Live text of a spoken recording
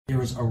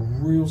There is a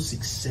real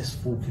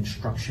successful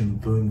construction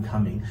boom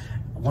coming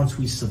once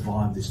we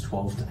survive this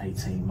 12 to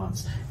 18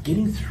 months.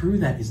 Getting through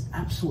that is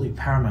absolutely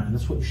paramount, and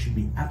that's what you should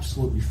be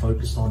absolutely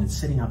focused on in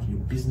setting up your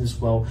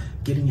business well,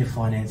 getting your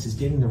finances,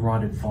 getting the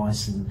right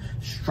advice, and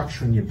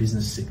structuring your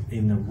business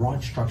in the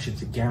right structure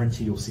to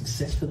guarantee your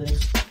success for the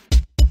next.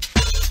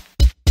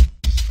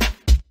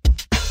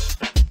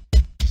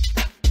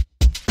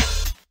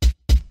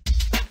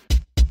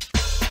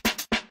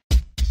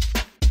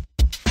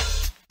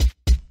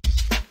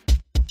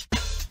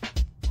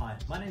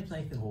 My name's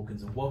Nathan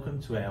Hawkins and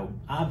welcome to our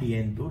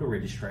RBN Builder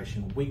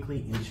Registration Weekly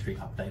Industry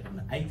Update on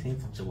the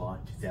 18th of July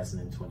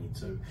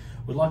 2022.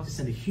 We'd like to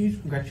send a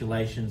huge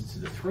congratulations to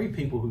the 3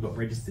 people who got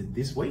registered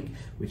this week,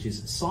 which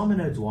is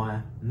Simon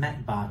O'Dwyer,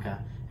 Matt Barker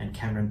and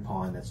Cameron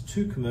Pine. That's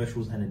 2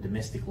 commercials and a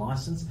domestic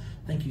license.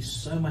 Thank you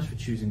so much for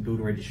choosing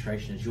Builder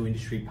Registration as your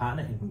industry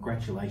partner, and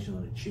congratulations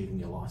on achieving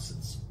your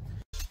license.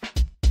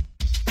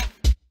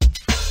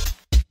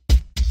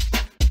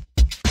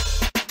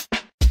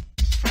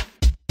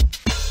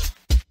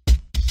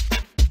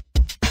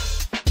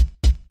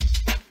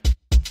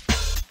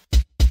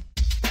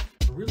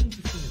 A really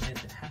interesting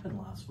event that happened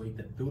last week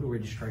that Builder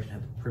Registration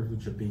had the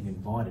privilege of being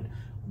invited.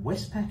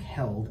 Westpac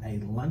held a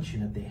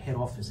luncheon at their head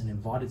office and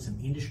invited some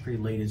industry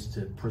leaders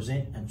to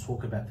present and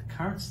talk about the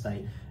current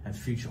state and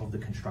future of the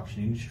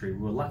construction industry. I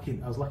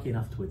was lucky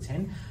enough to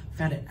attend.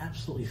 Found it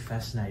absolutely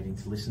fascinating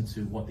to listen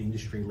to what the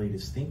industry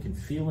leaders think and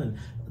feel, and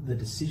the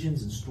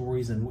decisions and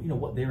stories, and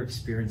what they're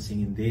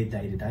experiencing in their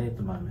day-to-day at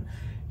the moment.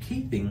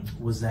 Key thing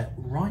was that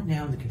right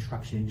now in the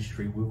construction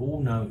industry, we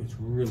all know it's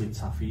really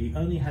tough. You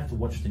only have to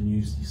watch the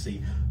news, you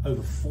see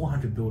over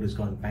 400 builders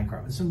going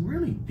bankrupt, and some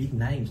really big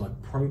names like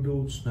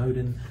ProBuild,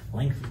 Snowden,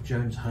 Langford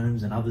Jones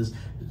Homes and others,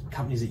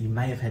 companies that you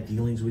may have had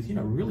dealings with,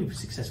 really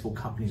successful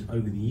companies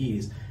over the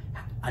years,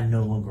 are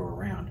no longer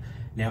around.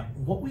 Now,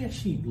 what we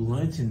actually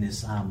learnt in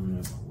this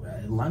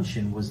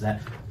luncheon was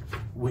that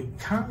we're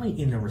currently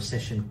in a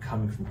recession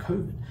coming from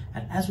COVID.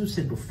 And as we've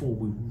said before,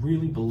 we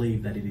really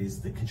believe that it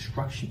is the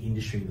construction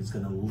industry that's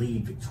going to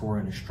lead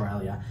Victoria and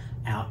Australia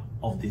out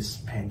of this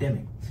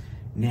pandemic.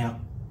 Now,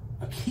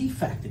 a key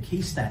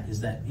stat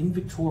is that in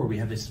Victoria, we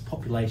have this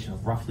population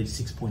of roughly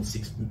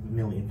 6.6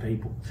 million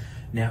people.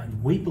 Now,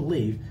 we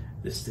believe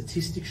the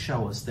statistics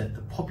show us that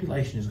the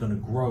population is going to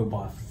grow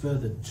by a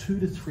further 2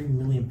 to 3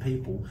 million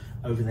people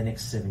over the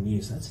next 7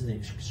 years. That's an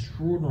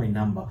extraordinary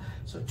number.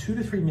 So 2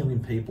 to 3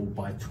 million people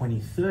by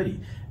 2030.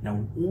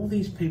 Now, all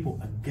these people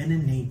are going to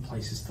need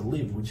places to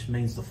live, which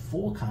means the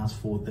forecast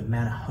for the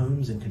amount of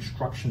homes and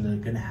construction that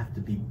are going to have to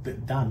be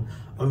done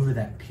over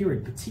that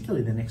period,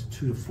 particularly the next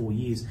 2 to 4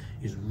 years,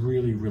 is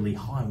really, really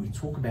high. We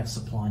talk about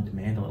supply and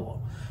demand a lot.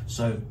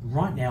 So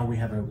right now we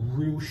have a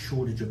real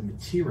shortage of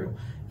material.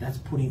 That's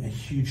putting a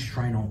huge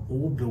strain on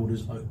all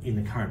builders in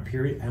the current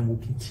period, and will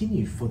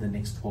continue for the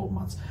next 12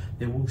 months.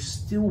 There will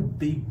still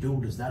be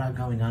builders that are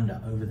going under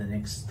over the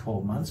next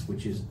 12 months,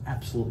 which is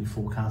absolutely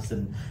forecast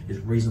and is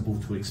reasonable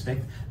to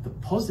expect. The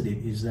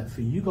positive is that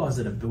for you guys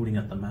that are building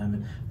at the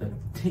moment,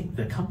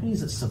 the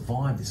companies that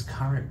survive this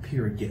current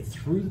period, get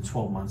through the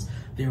 12 months,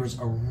 there is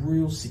a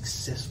real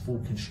successful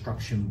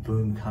construction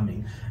boom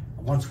coming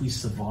once we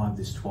survive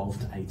this 12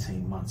 to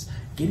 18 months.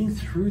 Getting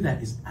through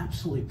that is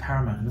absolutely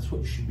paramount, and that's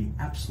what you should be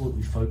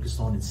absolutely focused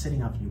on in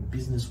setting up your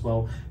business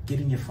well,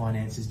 getting your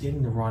finances,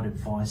 getting the right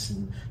advice,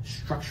 and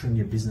structuring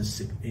your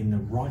business in the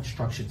right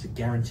structure to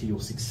guarantee your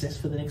success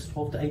for the next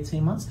 12 to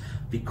 18 months,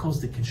 because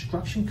the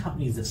construction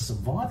companies that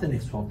survive the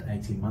next 12 to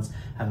 18 months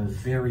have a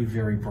very,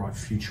 very bright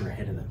future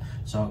ahead of them.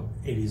 So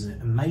it is an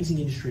amazing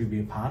industry to be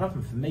a part of,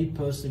 and for me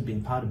personally,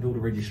 being part of Builder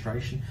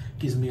Registration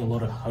gives me a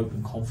lot of hope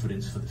and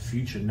confidence for the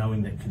future,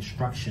 knowing that construction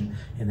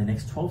in the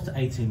next 12 to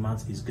 18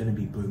 months is going to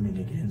be booming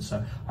again.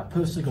 So I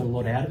personally got a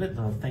lot out of it,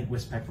 and I thank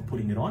Westpac for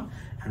putting it on,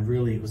 and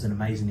really it was an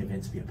amazing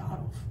event to be a part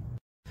of.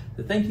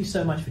 So thank you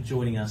so much for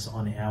joining us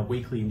on our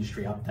weekly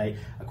industry update.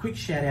 A quick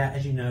shout out,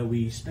 as you know,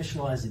 we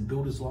specialise in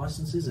builders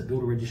licenses at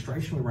Builder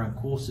Registration. We run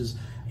courses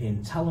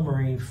in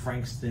Tullamarine,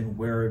 Frankston,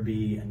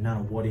 Werribee, and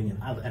Nunawading,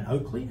 and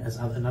Oakley as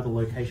another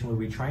location where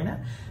we train at.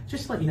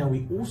 Just to let you know,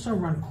 we also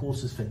run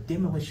courses for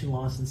demolition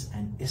license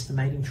and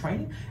estimating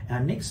training.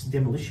 Our next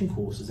demolition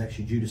course is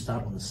actually due to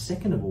start on the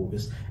 2nd of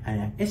August, and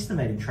our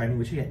estimating training,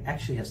 which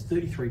actually has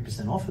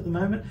 33% off at the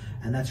moment,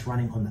 and that's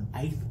running on the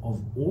 8th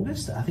of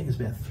August. I think there's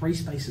about 3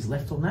 spaces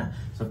left on that.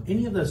 So if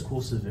any of those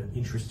courses are of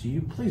interest to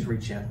you, please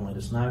reach out and let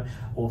us know.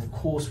 Or of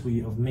course,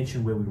 we have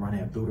mentioned where we run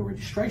our Builder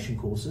Registration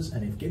courses,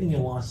 and if getting your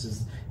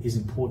license is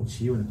important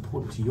to you and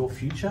important to your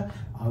future,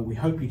 we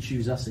hope you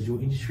choose us as your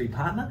industry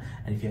partner.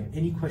 And if you have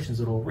any questions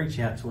at all, reach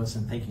out to us,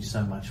 and thank you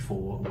so much for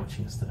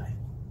watching us today.